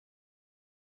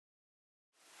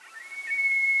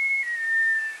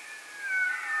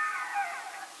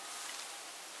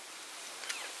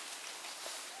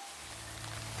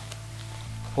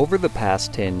Over the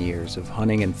past 10 years of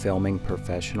hunting and filming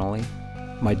professionally,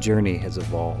 my journey has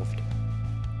evolved.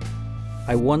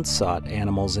 I once sought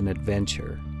animals and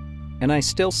adventure, and I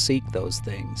still seek those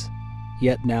things.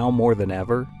 Yet now more than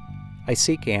ever, I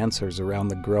seek answers around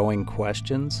the growing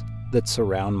questions that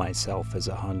surround myself as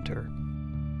a hunter.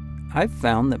 I've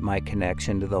found that my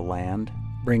connection to the land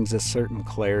brings a certain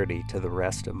clarity to the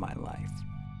rest of my life.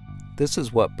 This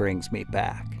is what brings me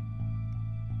back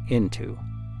into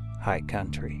high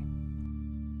country.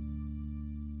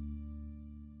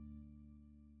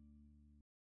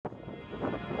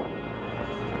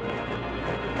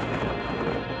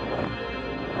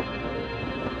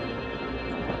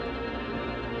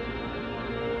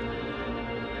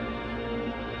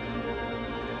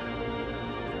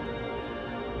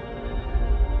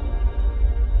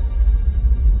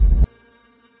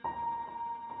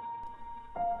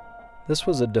 This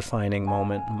was a defining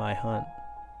moment in my hunt.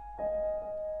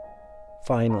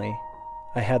 Finally,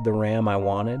 I had the ram I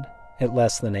wanted at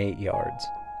less than 8 yards,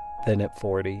 then at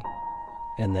 40,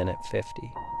 and then at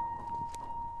 50.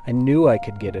 I knew I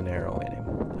could get an arrow in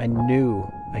him. I knew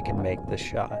I could make the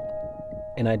shot,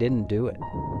 and I didn't do it.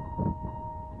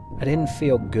 I didn't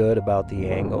feel good about the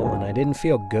angle, and I didn't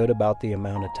feel good about the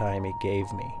amount of time he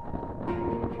gave me.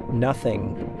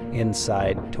 Nothing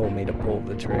inside told me to pull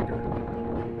the trigger.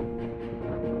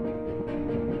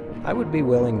 I would be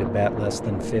willing to bet less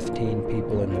than 15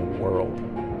 people in the world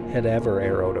had ever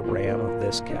arrowed a ram of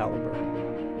this caliber.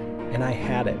 And I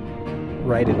had it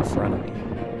right in front of me.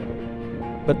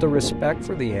 But the respect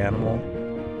for the animal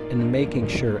and making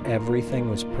sure everything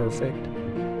was perfect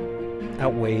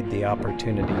outweighed the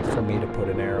opportunity for me to put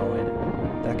an arrow in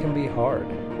it. That can be hard.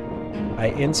 I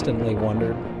instantly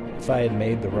wondered if I had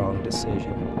made the wrong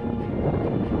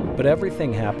decision. But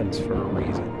everything happens for a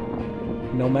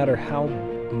reason. No matter how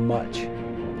much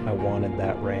I wanted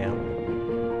that ram,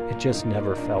 it just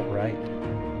never felt right.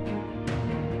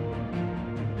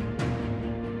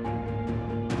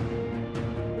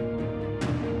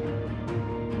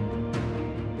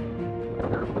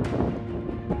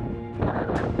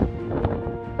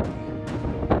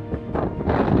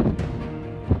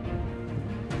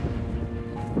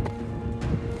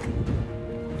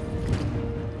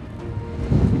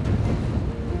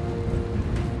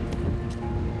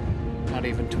 Not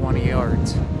even 20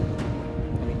 yards.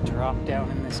 And he dropped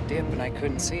down in this dip and I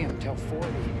couldn't see him till 40.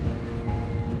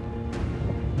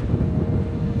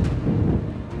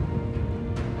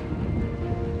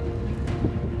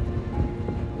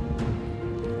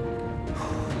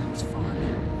 That was fun.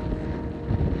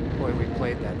 Boy, we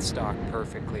played that stock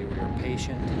perfectly. We were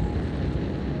patient.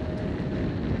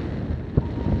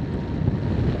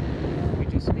 We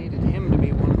just needed him to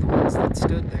be one of the ones that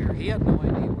stood there. He had no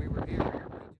idea we were here.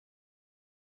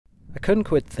 I couldn't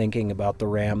quit thinking about the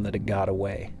ram that had got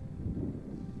away.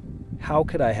 How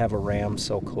could I have a ram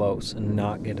so close and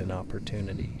not get an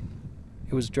opportunity?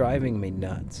 It was driving me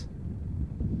nuts.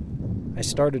 I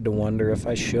started to wonder if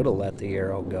I should have let the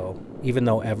arrow go, even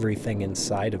though everything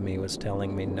inside of me was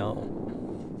telling me no.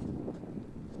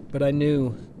 But I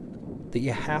knew that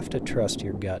you have to trust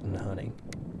your gut in hunting.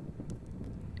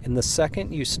 And the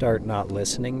second you start not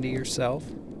listening to yourself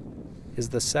is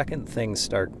the second things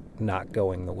start not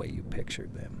going the way you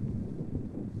pictured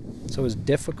them. So as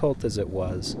difficult as it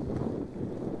was,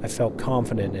 I felt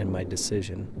confident in my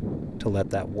decision to let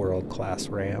that world-class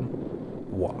ram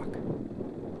walk.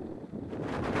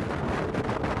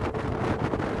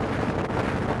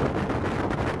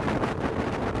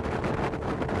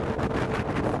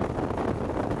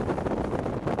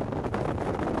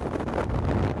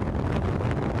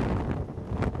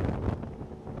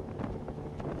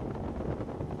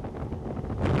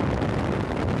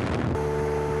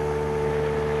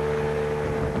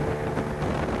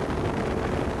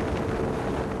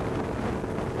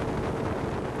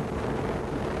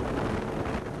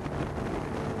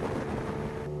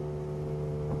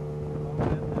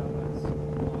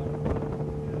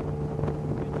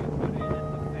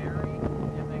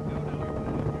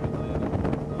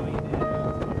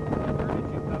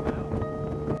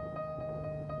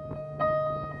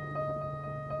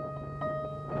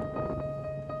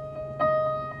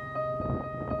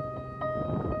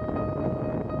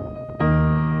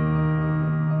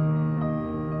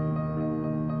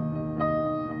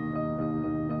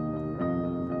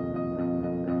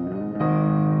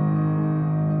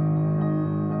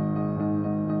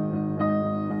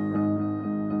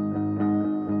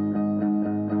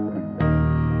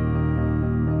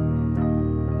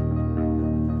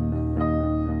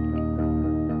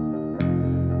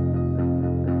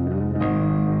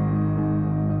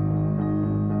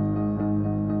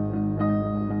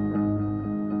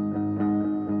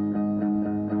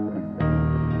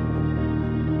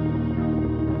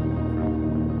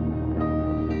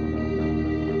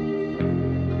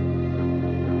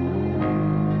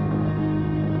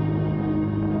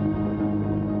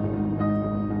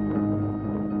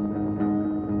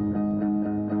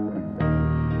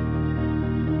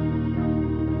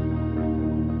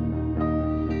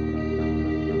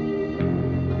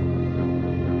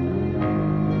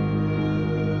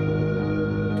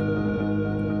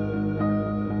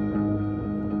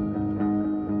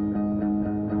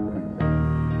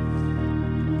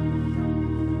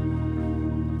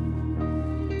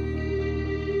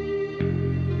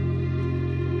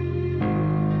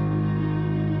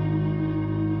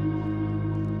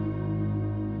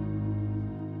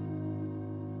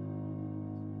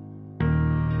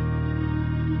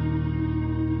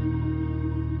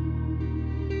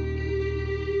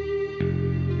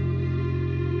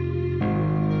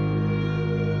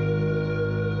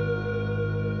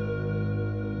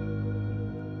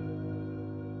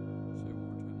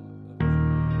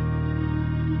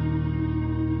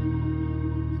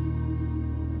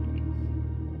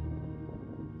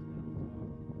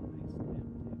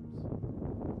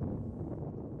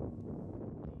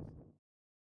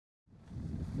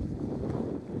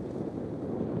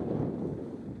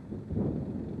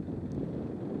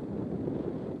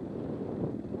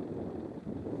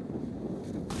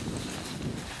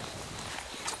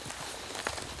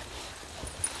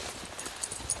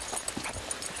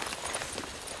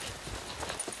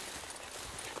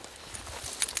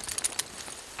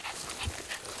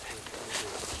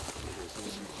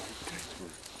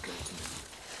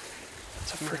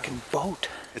 freaking boat.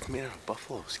 It's made out of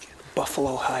buffalo skin.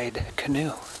 Buffalo hide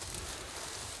canoe.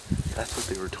 That's what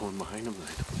they were towing behind them the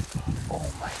night that we thought.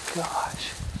 Oh my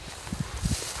gosh.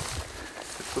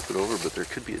 They flip it over, but there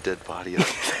could be a dead body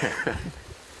out there.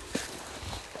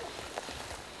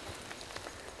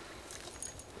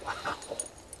 Wow.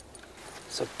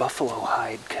 It's a buffalo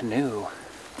hide canoe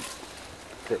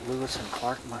that Lewis and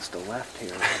Clark must have left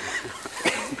here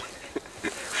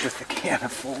with a can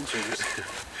of Folgers.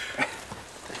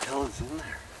 What the hell is in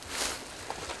there?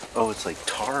 Oh, it's like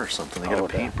tar or something. They got a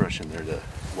paintbrush in there to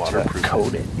waterproof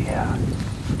coat it. Yeah.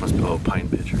 Must be pine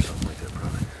pitch or something like that,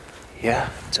 probably. Yeah,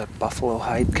 it's a buffalo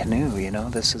hide canoe. You know,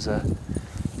 this is a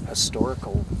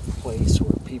historical place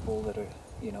where people that are,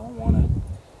 you know, want to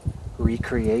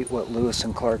recreate what Lewis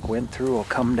and Clark went through will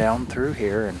come down through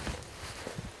here. And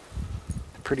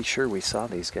I'm pretty sure we saw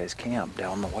these guys camp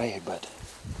down the way, but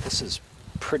this is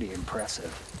pretty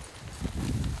impressive.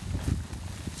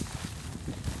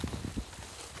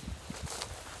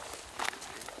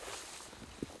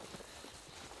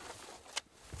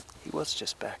 He was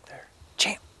just back there.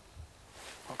 Champ!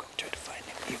 I'll go try to find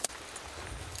him. You.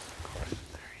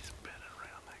 There, he's bedded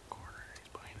around that corner. He's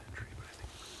behind that tree, but I think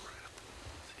he's right up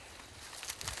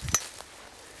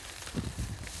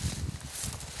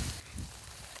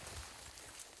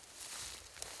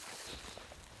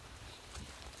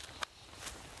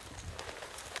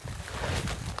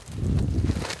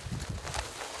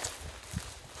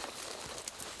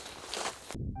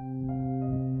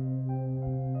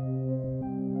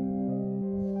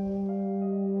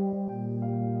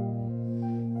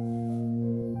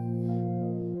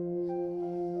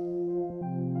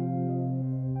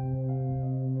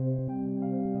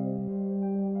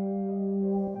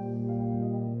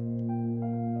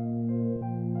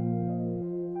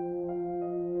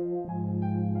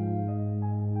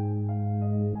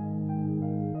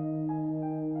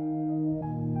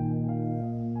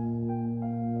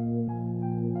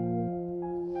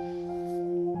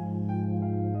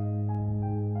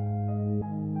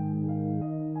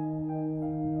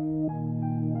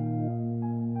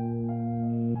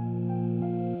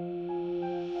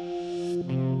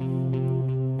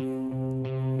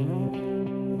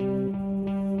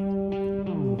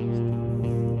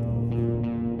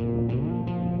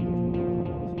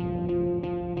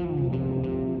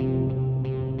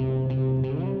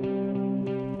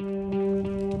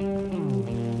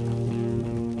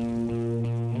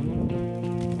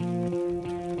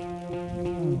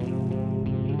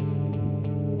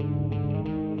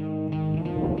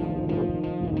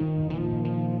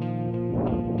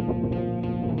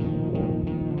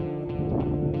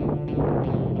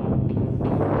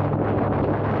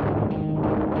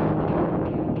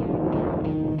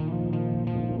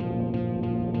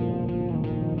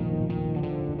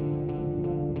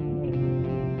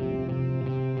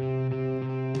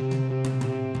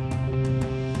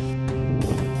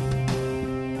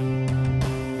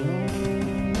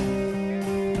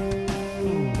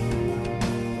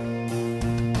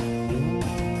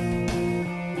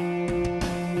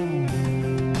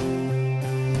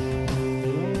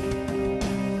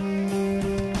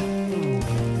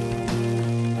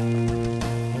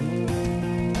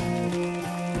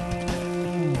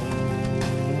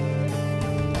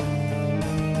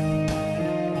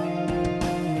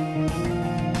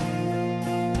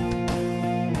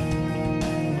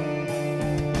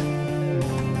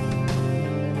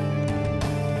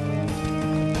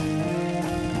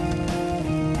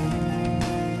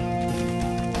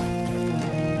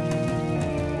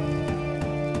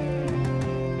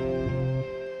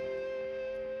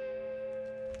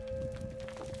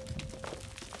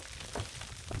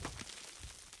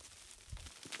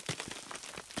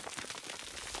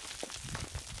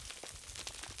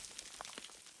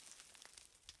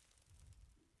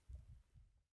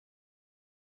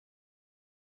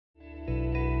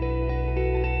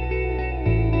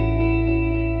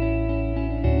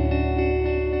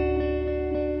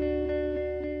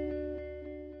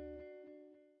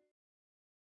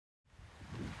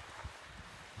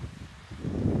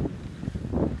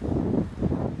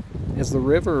As the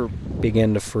river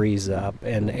began to freeze up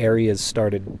and areas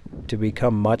started to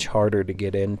become much harder to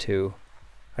get into,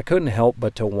 I couldn't help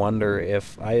but to wonder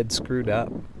if I had screwed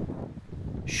up.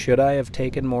 Should I have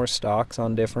taken more stalks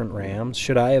on different rams?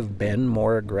 Should I have been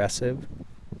more aggressive?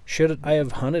 Should I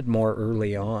have hunted more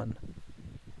early on?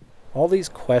 All these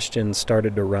questions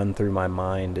started to run through my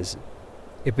mind as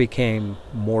it became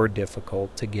more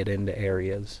difficult to get into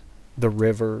areas. The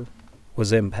river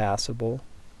was impassable,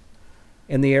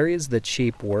 and the areas that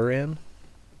sheep were in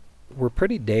were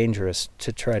pretty dangerous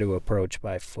to try to approach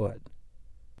by foot.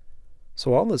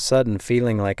 So all of a sudden,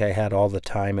 feeling like I had all the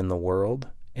time in the world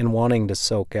and wanting to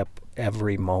soak up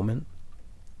every moment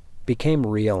became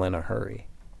real in a hurry.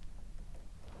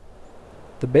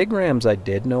 The big rams I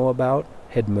did know about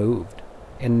had moved,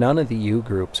 and none of the U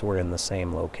groups were in the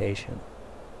same location.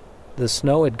 The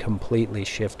snow had completely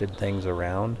shifted things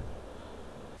around,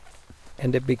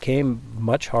 and it became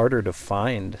much harder to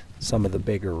find some of the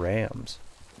bigger rams.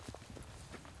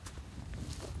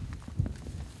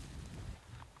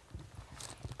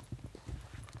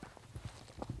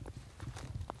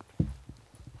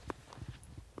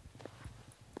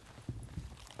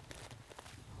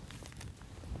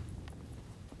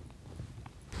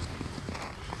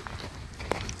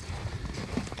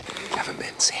 Haven't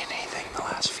been seeing anything the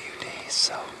last few days,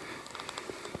 so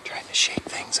trying to shake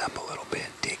things up a little bit,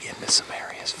 dig into some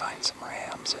areas, find some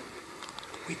rams, and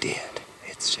we did.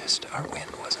 It's just our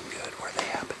wind wasn't good where they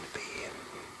happened to be, and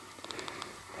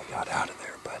they got out of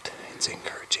there, but it's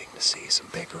encouraging to see some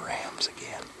bigger rams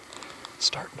again.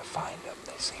 Starting to find them.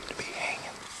 They seem to be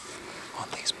hanging on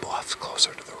these bluffs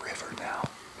closer to the river now.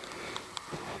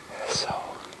 So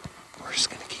we're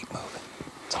just going to keep moving.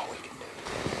 That's all we can do.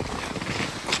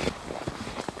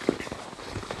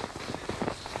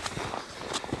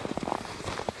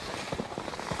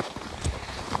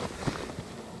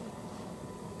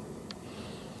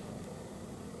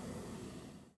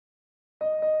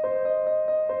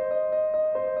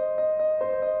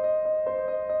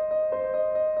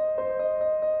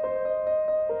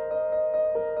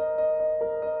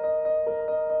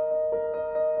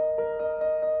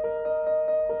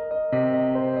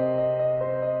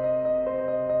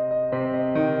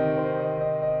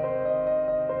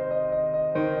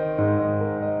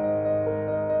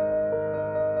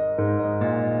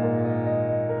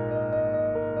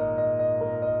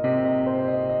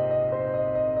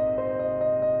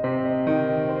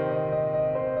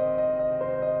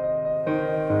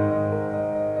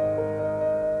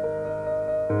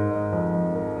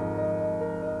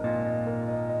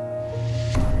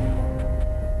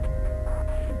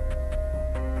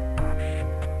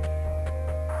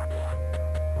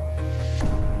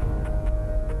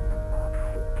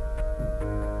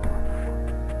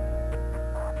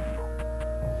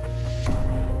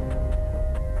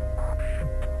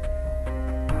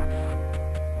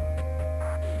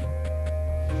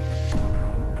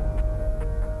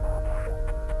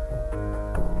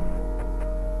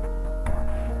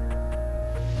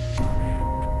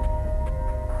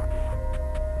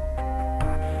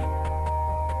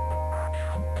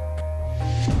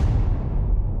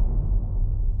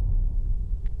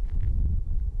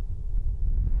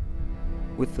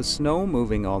 With the snow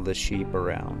moving all the sheep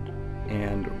around,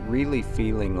 and really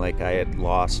feeling like I had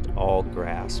lost all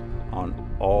grasp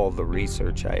on all the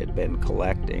research I had been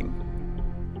collecting,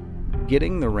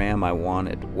 getting the ram I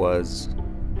wanted was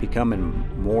becoming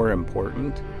more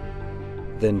important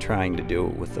than trying to do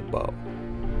it with a bow.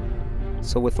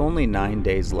 So with only 9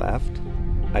 days left,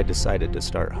 I decided to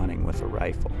start hunting with a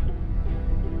rifle.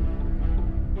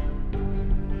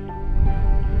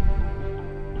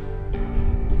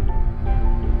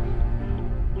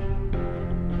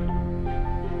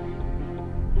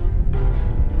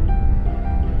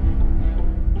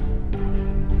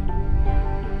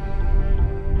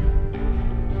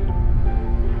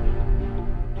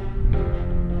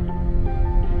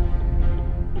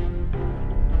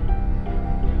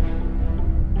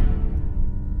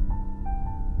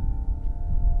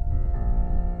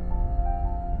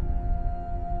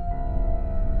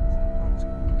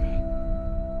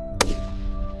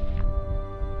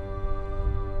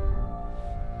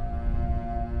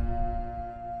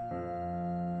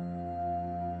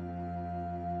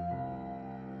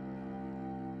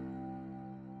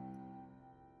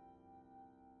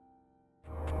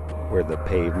 Where the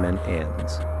pavement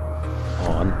ends,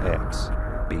 on X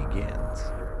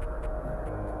begins.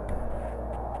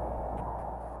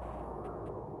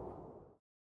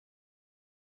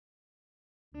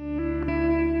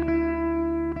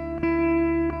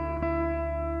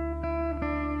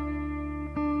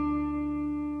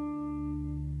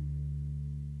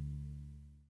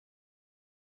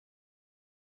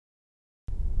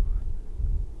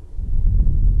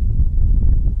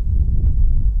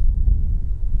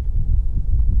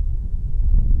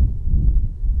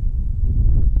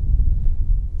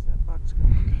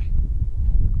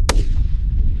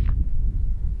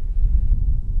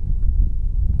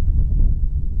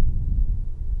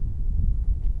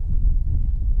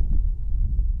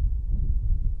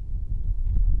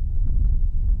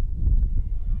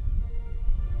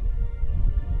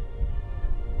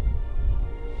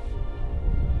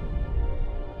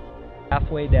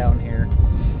 Halfway down here,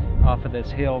 off of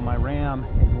this hill. My ram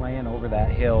is laying over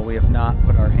that hill. We have not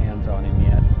put our hands on him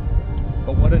yet.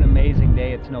 But what an amazing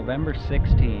day. It's November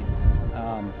 16th.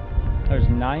 There's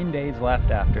 9 days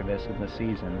left after this in the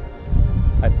season.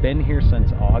 I've been here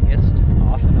since August,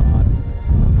 off and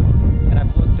on, and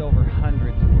I've looked over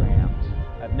hundreds of rams.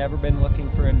 I've never been looking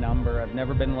for a number. I've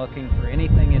never been looking for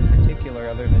anything in particular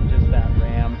other than just that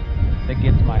ram that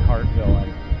gets my heart going.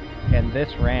 And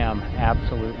this ram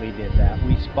absolutely did that.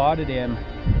 We spotted him.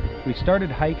 We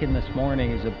started hiking this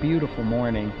morning. It was a beautiful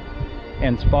morning,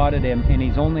 and spotted him, and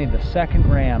he's only the second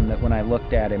ram that when I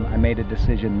looked at him, I made a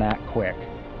decision that quick.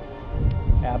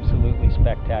 Absolutely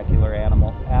spectacular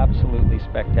animal, absolutely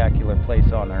spectacular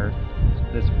place on earth.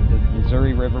 The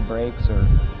Missouri River breaks are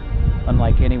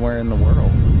unlike anywhere in the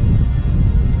world.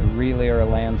 They really are a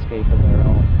landscape of their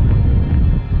own.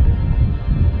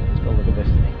 Let's go look at this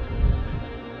thing.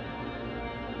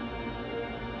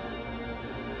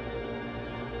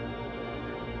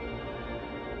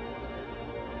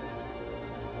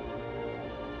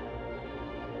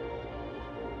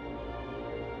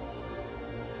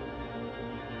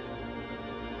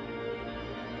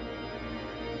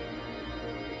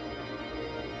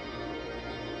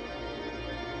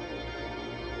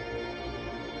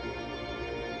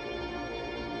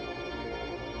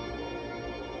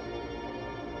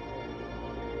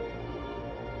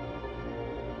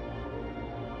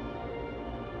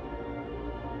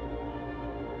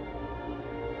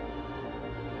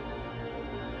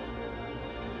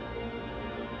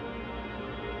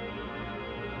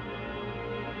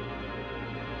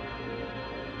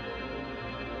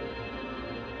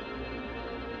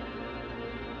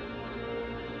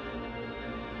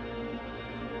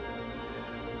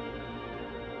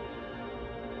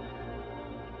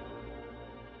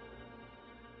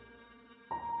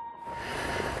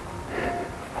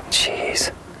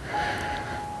 Jeez.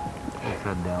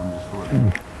 Head down just a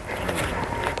little.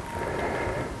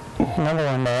 Another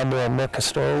one to add to our book of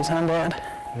stories, huh, Dad?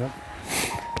 Yep.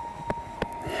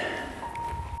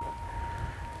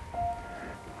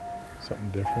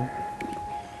 Something different.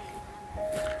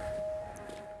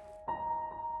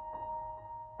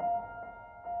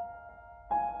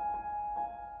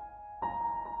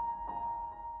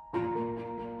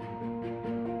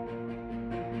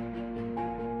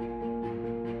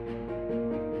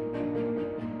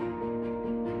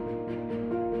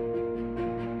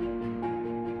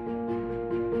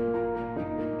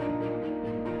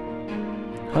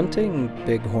 Hunting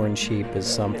bighorn sheep is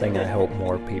something I hope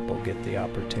more people get the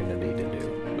opportunity to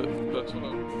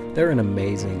do. They're an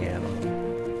amazing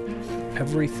animal.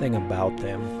 Everything about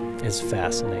them is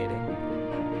fascinating.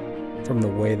 From the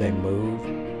way they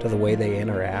move, to the way they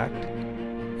interact,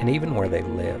 and even where they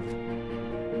live.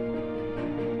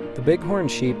 The bighorn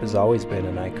sheep has always been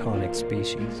an iconic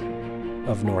species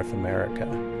of North America.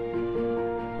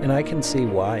 And I can see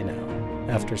why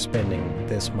now, after spending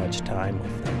this much time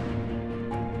with them.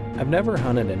 I've never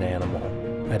hunted an animal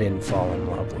I didn't fall in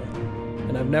love with,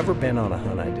 and I've never been on a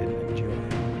hunt I didn't enjoy.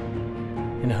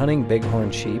 And hunting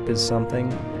bighorn sheep is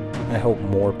something I hope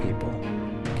more people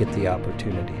get the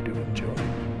opportunity to enjoy.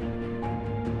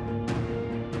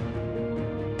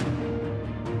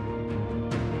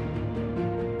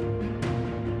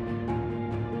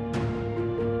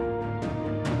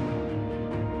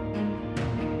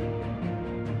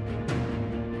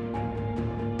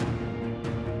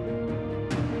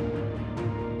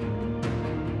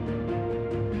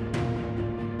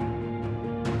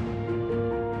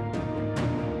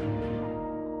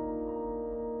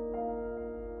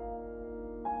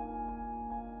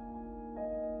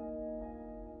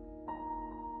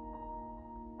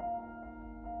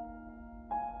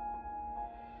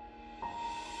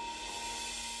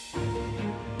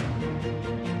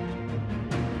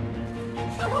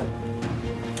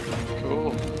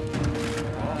 Cool.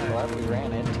 I'm glad we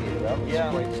ran into you. That was Yeah,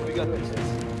 quite so we got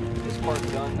this part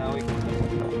done. Now we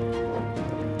can